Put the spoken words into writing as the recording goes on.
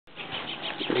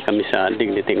Marami kami sa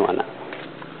Dignity Coco.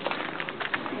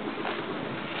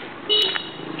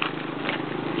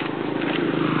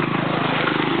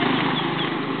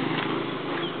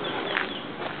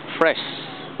 Fresh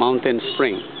mountain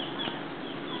spring.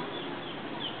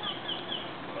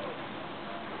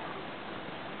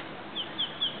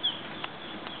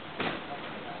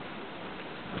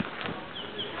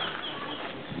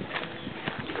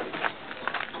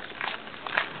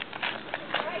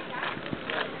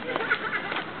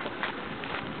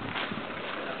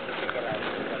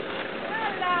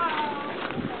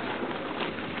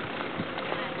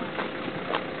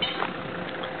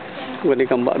 Wali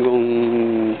kang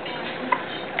bagong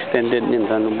extended niyan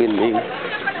sa building.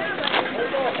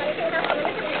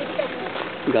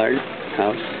 Guard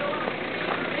house.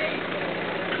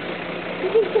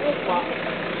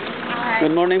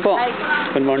 Good morning po.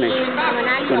 Good morning.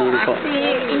 Good morning po.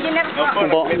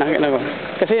 Opo,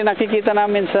 kasi nakikita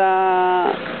namin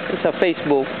sa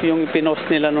Facebook yung pinost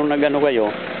nila nung nag-ano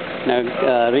kayo, nag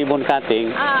ribbon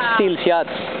cutting, steel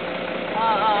shots.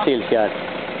 Steel shots.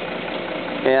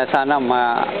 Kaya sana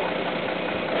maano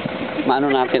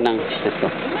natin ng ito.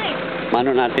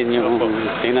 Maano natin yung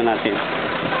tingnan natin.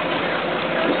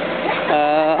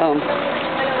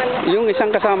 Yung isang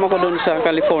kasama ko doon sa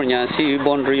California, si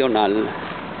Bon Rional,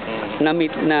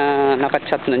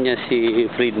 nakachat na niya si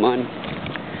Friedman.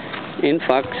 In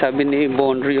fact, sabi ni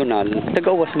Bon Rional,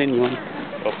 taga-uwas din yun.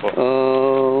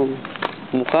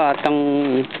 Mukha atang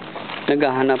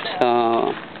naghahanap sa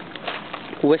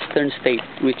Western state,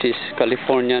 which is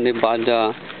California, Nevada,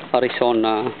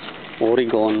 Arizona,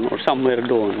 Oregon, or somewhere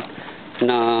doon,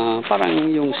 na parang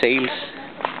yung sales,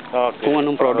 kung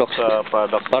anong products,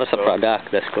 para sa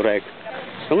product, that's correct.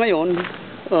 So ngayon,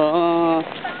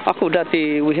 ako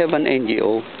dati, we have an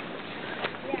NGO,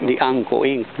 the Angko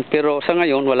Inc. Pero sa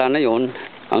ngayon, wala na yon.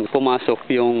 Ang pumasok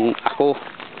yung ako.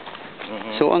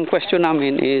 So ang question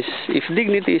namin is, if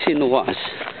Dignity is in UAS,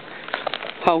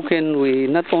 how can we,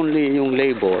 not only yung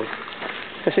labor,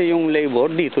 kasi yung labor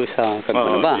dito sa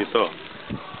Cagmanaba,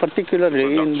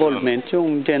 particularly involvement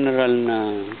yung general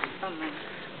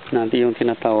na yung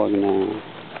tinatawag na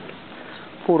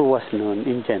purwas nun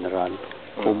in general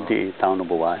of the town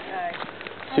of UAS.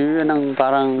 So yun ang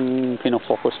parang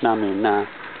pinofocus namin na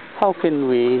how can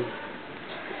we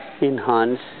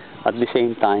enhance at the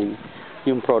same time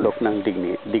yung product ng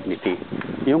Dignity.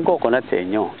 Yung coconut sa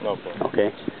inyo. Okay?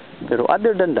 Pero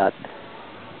other than that,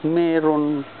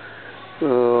 meron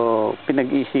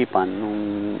pinag-iisipan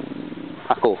nung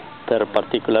ako, pero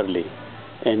particularly,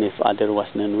 and if other was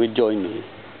none would join me,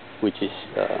 which is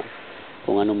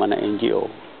kung ano man na NGO,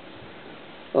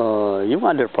 yung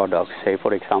other products, say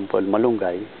for example,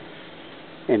 malunggay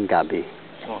and gabi.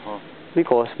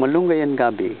 Because malunggay and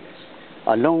gabi,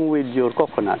 along with your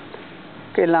coconut,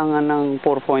 kailangan ng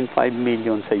 4.5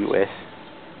 million sa US.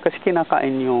 Kasi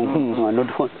kinakain yung ano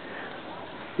doon.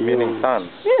 Meaning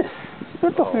tons? Yes.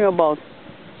 We're talking about,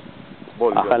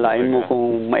 akalain mo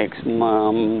kung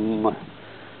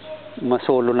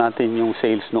masolo natin yung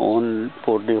sales noon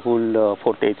for the whole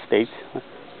 48 states,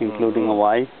 including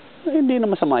Hawaii. Hindi na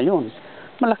masama yun.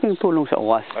 Malaking tulong sa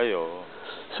UAS.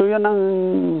 So yan ang,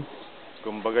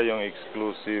 kumbaga yung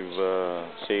exclusive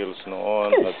sales noon,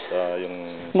 at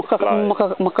yung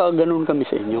makaganon kami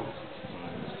sa inyo.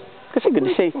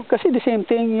 Kasi the same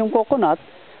thing yung coconut,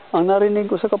 ang narinig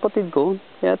ko sa kapatid ko,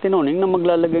 kaya tinuning na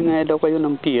maglalagay nga daw kayo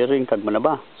ng pier in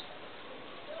Cagmanaba.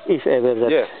 If ever that.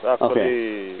 Yes,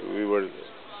 actually,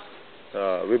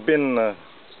 we've been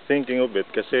thinking of it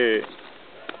kasi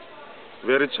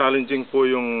very challenging po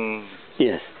yung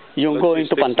yung going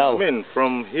to Pantaw. I mean,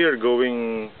 from here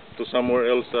going to somewhere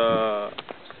else,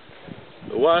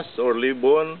 Was or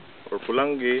Libon or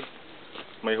Pulangi,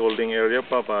 may holding area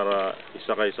pa para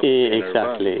isakay sa container.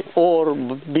 Exactly. Or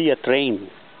via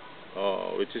train.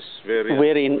 Which is very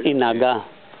Inaga.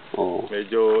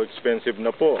 Medyo expensive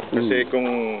na po. Kasi kung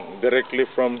directly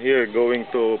from here going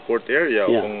to port area,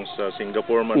 kung sa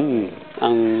Singapore man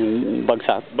ang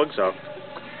bagsak,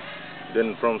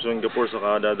 then from Singapore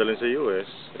saka dadalhin sa US,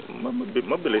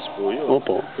 mabilis po yun.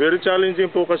 Opo. Very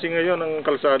challenging po kasi ngayon ang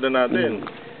kalsada natin.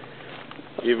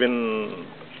 Even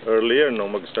earlier, no,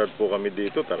 mag-start po kami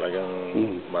dito, talagang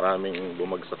maraming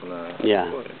bumagsak na.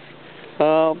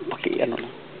 Ano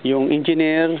lang. Yung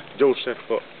engineer? Joseph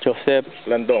po. Joseph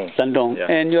Landong. Yeah.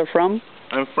 And you're from?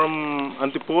 I'm from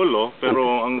Antipolo,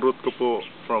 pero ang route ko po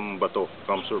from Bato,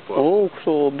 Kamsur po.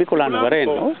 So Bicolano ka rin.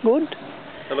 Good.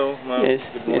 Hello, ma'am. Yes,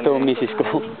 ito misis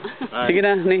ko. Sige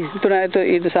na,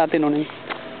 ito sa atin nun.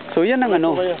 So yan ang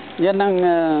yan ang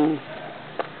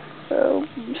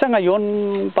sa ngayon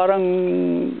parang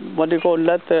what do you call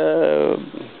that,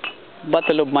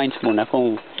 battle of minds muna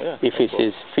kung if it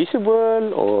is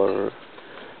feasible or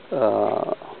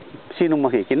sino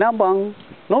makikinabang.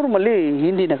 Normally,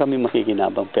 hindi na kami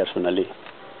makikinabang personally.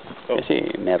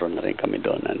 Kasi meron na rin kami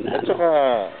doon. At saka,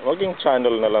 maging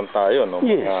channel na lang tayo, no?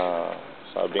 Yes.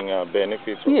 Sabi nga,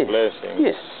 benefits of blessing.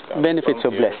 Yes, benefits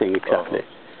of blessing, exactly.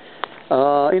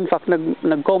 In fact,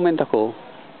 nag-comment ako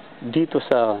dito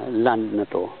sa land na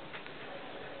to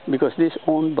because this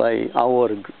owned by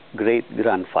our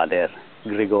great-grandfather,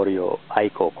 Gregorio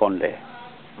Aico Conde.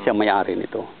 Siya may-ari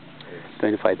nito.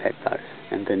 25 hectares.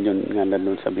 And then yun nga na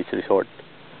doon sa beach resort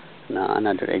na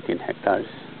another 18 hectares.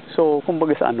 So,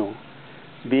 kumbaga sa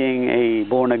being a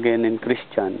born-again and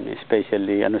Christian,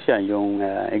 especially, siya, yung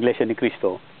Iglesia ni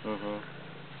Cristo,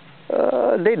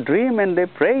 they dream and they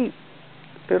pray.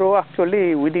 Pero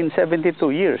actually, within 72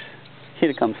 years,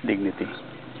 here comes Dignity.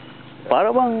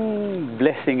 Para bang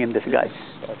blessing in disguise.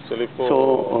 Actually po,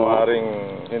 maaaring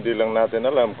hindi lang natin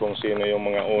alam kung sino yung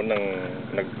mga unang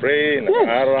nag-pray,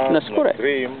 nag-aral,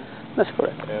 nag-dream. That's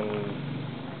correct. And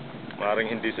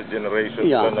maaaring hindi sa generation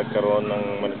sila nagkaroon ng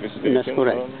manifestation. That's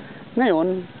correct. Ngayon,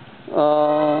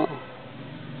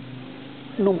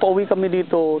 nung pauwi kami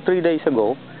dito 3 days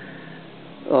ago,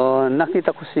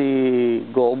 nakita ko si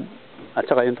Gob at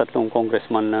saka yung tatlong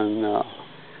congressman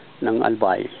ng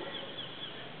Albay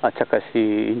at saka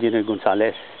si Engineer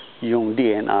Gonzales, yung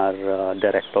DNR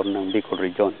director ng Bicol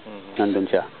region. Nandun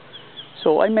siya.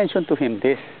 So I mentioned to him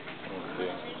this.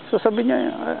 So sabi niya,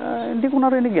 hindi ko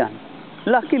narinig yan.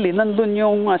 Luckily, nandun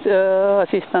yung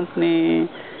assistant ni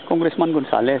Congressman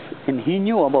Gonzales and he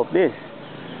knew about this.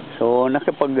 So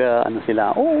nakipag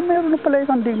sila, meron na pala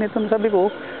isang Dignity. Sabi ko,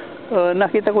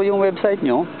 nakita ko yung website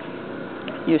nyo.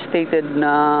 You stated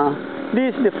na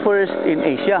this is the first in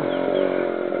Asia.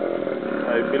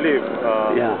 I believe.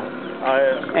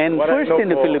 And first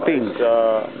in the Philippines.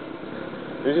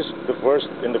 This is the first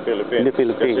in the Philippines.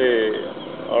 Kasi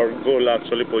our goal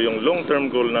actually po, yung long-term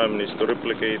goal namin is to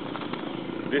replicate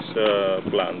this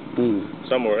plant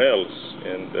somewhere else.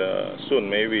 And soon,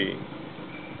 maybe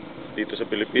dito sa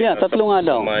Pilipinas. Tatlo nga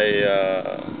daw. May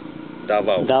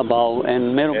Davao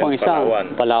and meron pang isa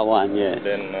Palawan, yes.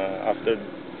 Then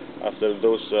after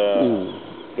those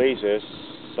places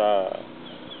sa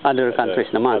other countries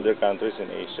naman. Other countries in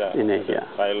Asia.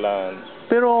 Thailand,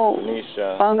 pero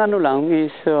Indonesia. Ang lang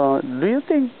is do you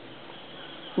think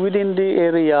within the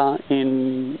area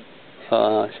in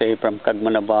say from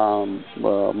Cagmanaba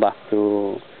back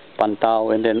to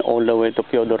Pantao and then all the way to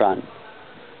Piodoran,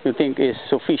 you think is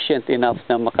sufficient enough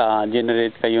na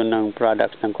maka-generate kayo ng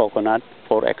products ng coconut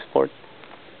for export?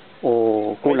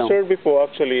 O kulang? May survey po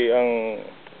actually,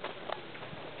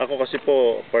 ako kasi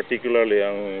po particularly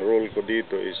ang role ko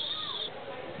dito is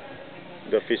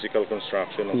the physical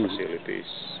construction of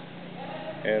facilities.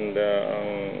 And ang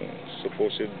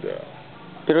supposed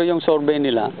pero yung survey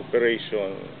nila,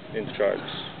 operation in charge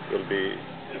will be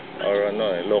our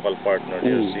local partner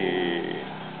here, si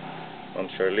Ma'am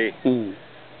Shirley.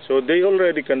 So they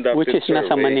already conducted which is survey.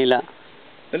 nasa Manila.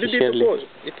 Nandito po.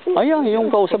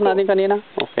 Yung kausap natin kanina.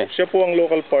 Okay. Siya po ang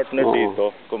local partner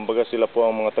dito. Kumbaga sila po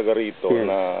ang mga taga rito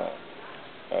na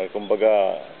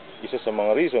kumbaga isa sa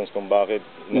mga reasons kung bakit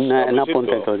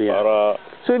napunta ito para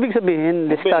so ibig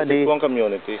sabihin the study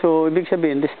community. So ibig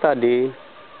sabihin the study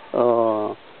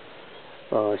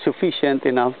sufficient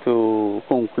enough to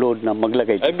conclude na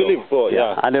maglagay dito. I believe po,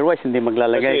 Otherwise, hindi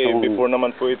maglalagay. Kasi before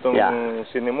naman po itong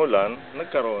sinimulan,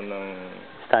 nagkaroon ng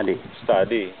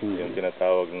study. Yung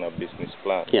tinatawag na business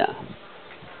plan. Kaya,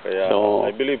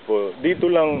 I believe po, dito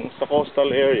lang sa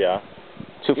coastal area,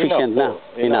 sufficient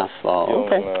enough. Yung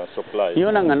supply.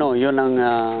 Yun ang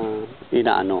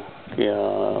inaano. Kaya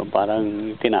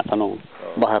parang tinatanong,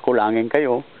 baka kulangin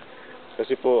kayo.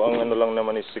 Kasi po, ang lang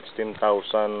naman is 16,000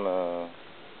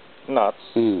 nuts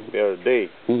per day.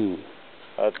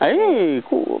 At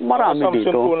marami dito.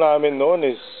 Assumption po namin noon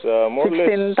is more or less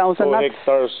 2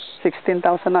 hectares.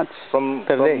 16,000 nuts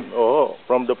per day.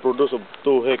 From the produce of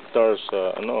 2 hectares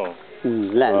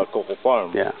land. coco farm.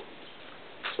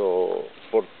 So,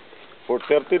 for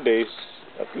 30 days,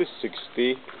 at least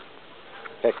 60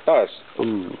 hectares.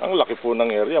 Ang laki po ng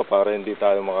area para hindi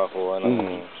tayo makakuha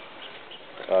ng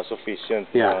sufficient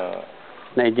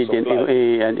na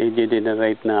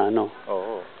i-generate na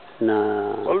na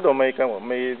although may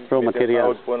raw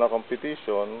material po na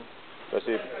competition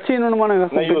kasi sino naman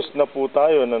na-use na po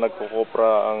tayo na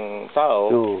nagkukopra ang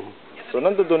tao. So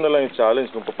nandoon na lang yung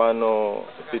challenge kung paano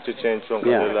i-change yung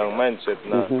kanilang mindset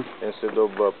na instead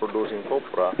of producing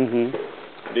copra,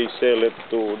 they sell it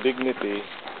to Dignity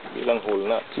bilang whole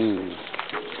nuts.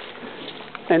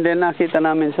 And then nakita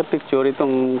namin sa picture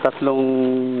itong tatlong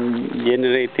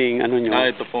generating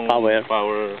ito pong power.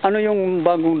 Ano yung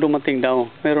bagong dumating daw?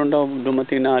 Meron daw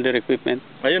dumating na other equipment?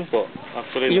 Ayun po.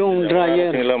 Actually, yung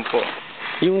dryer. Lang po.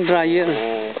 Yung dryer.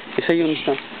 Isa yun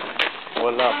sa...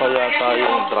 Wala pa yata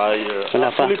yung dryer. Wala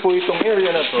pa. Actually po itong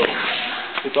area na to,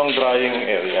 ito ang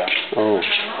drying area.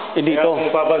 Dito. Kaya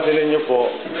kung papansinin nyo po,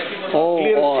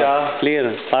 clear siya. Clear.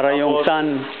 Para yung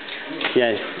sun.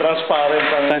 Yes. Transparent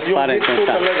ang yung heat po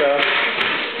talaga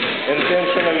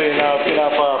intentionally na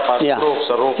pinapa-pass-through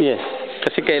sa roof. Yes.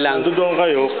 Kasi kailangan... Doon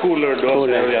kayo, cooler doon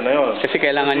sa area na yun. Kasi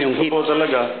kailangan yung heat. Po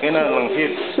talaga, kailangan ng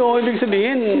heat. So, ibig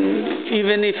sabihin,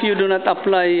 even if you do not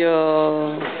apply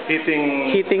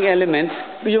heating elements,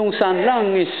 yung sun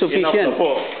lang is sufficient. Enough na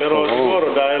po. Pero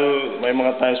siguro dahil may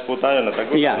mga times po tayo na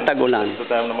tagulan. Yeah, tagulan. Sa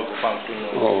time na mag-function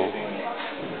yung heating,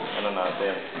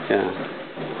 natin. Yeah.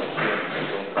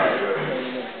 Yung fire.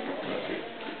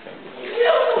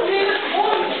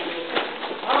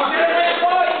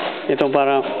 Ito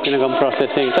para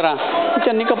pinag-processing. Tara,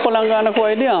 dyan ni ka palang anak ko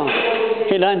idea.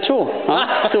 Hilancho,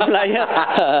 ha? Supplier.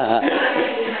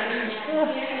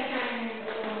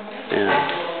 Yeah.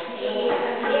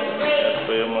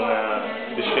 Ito yung mga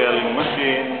deshelling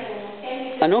machine.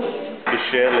 Ano?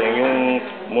 Deshelling, yung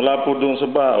mula po doon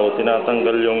sa bao,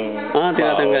 tinatanggal yung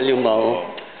tinatanggal yung bao.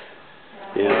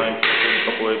 Yeah.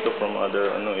 Pa po ito from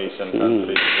other Asian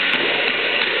countries.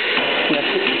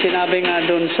 Sinabi nga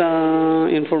doon sa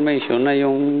information na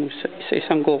yung sa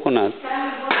isang coconut,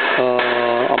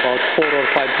 about 4 or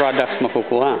 5 products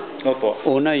makukuha. Opo.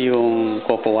 Una yung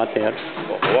cocoa water.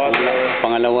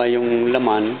 Pangalawa yung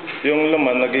laman. Yung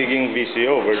laman nagiging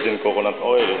VCO, virgin coconut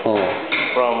oil.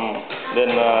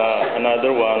 Then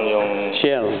another one yung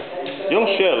shell. Yung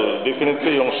shell,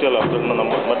 definitely yung shell after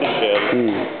ma-shell.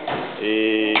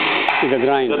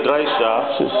 I-grind. I-dry siya.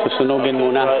 Susunugin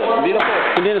muna. Hindi na po.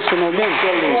 Hindi na sunugin.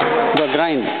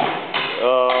 I-grind.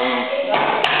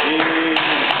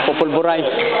 Populverize.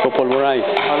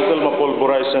 Until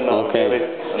ma-pulverize siya na. Okay.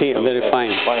 Very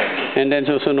fine. And then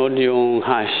susunod yung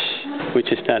hash,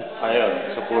 which is that. Ayun.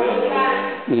 Isa po yun.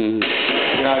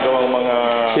 Ginagawang mga...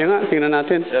 Yan nga, tingnan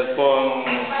natin. Yan po ang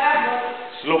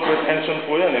slope retention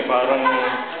po yan Parang...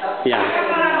 Yeah.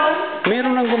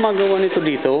 Meron nang gumagawa nito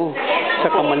dito sa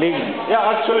Kamalig. Yeah,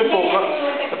 actually po,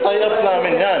 tie-up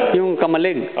namin yan. Yung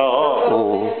Kamalig?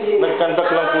 Oo.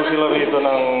 Nag-conduct lang po sila rito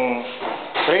ng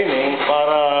training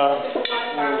para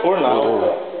for now,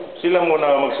 sila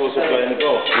muna magsusupply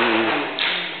nito.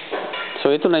 So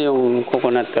ito na yung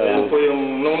coconut. Yan po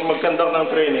yung, nung mag-conduct ng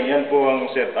training, yan po ang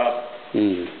setup.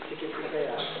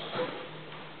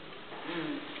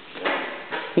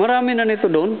 Marami na nito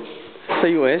doon sa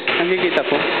US, nakikita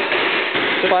ko.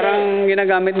 Parang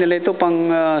ginagamit nila ito pang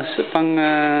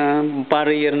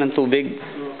barrier ng tubig.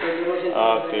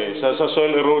 Okay, sa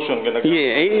soil erosion ginagamit.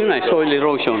 Yeah, yun na, soil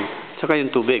erosion. Saka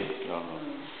yung tubig.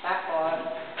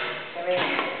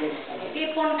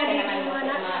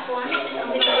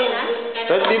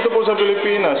 Dito po sa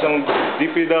Pilipinas, ang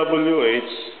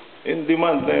DPWH, in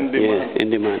demand. Yes,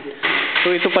 in demand. So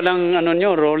ito palang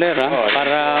roller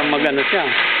para mag-ano siya.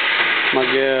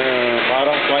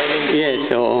 Parang twining. Yes,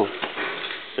 oo.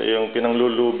 Siya yung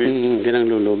pinanglulubid.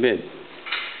 Pinanglulubid.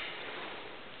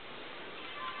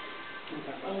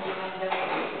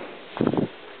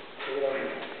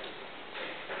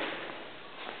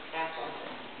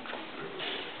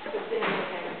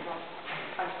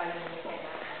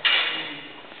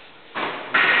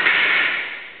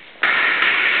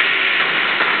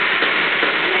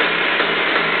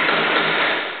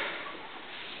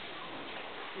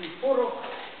 Puro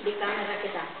di kamera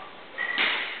kita.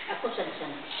 Ako sana.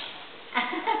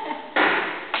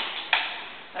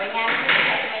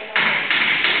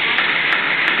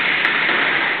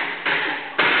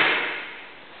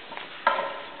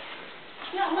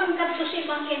 Ya, man kadto si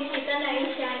bangken kita na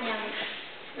isya niya.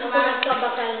 Naman ka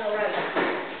bakal na wala.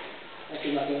 Si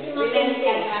bangken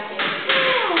ka natin.